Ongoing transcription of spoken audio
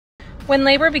When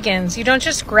labor begins, you don't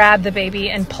just grab the baby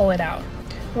and pull it out.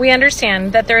 We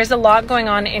understand that there is a lot going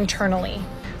on internally.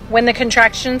 When the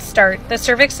contractions start, the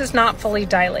cervix is not fully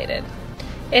dilated.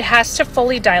 It has to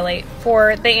fully dilate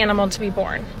for the animal to be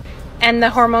born. And the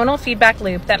hormonal feedback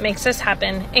loop that makes this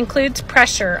happen includes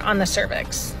pressure on the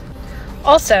cervix.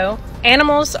 Also,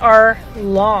 animals are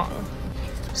long.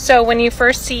 So when you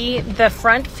first see the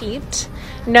front feet,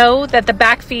 know that the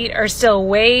back feet are still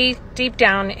way deep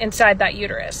down inside that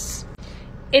uterus.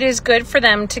 It is good for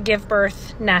them to give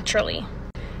birth naturally.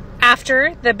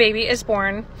 After the baby is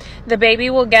born, the baby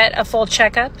will get a full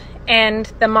checkup and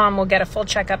the mom will get a full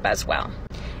checkup as well.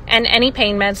 And any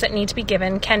pain meds that need to be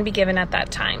given can be given at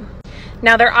that time.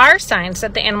 Now, there are signs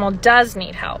that the animal does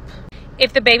need help.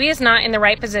 If the baby is not in the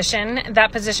right position,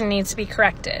 that position needs to be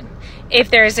corrected.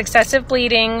 If there is excessive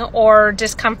bleeding or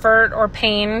discomfort or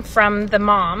pain from the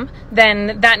mom,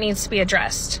 then that needs to be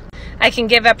addressed. I can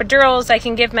give epidurals, I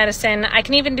can give medicine, I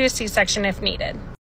can even do a C-section if needed.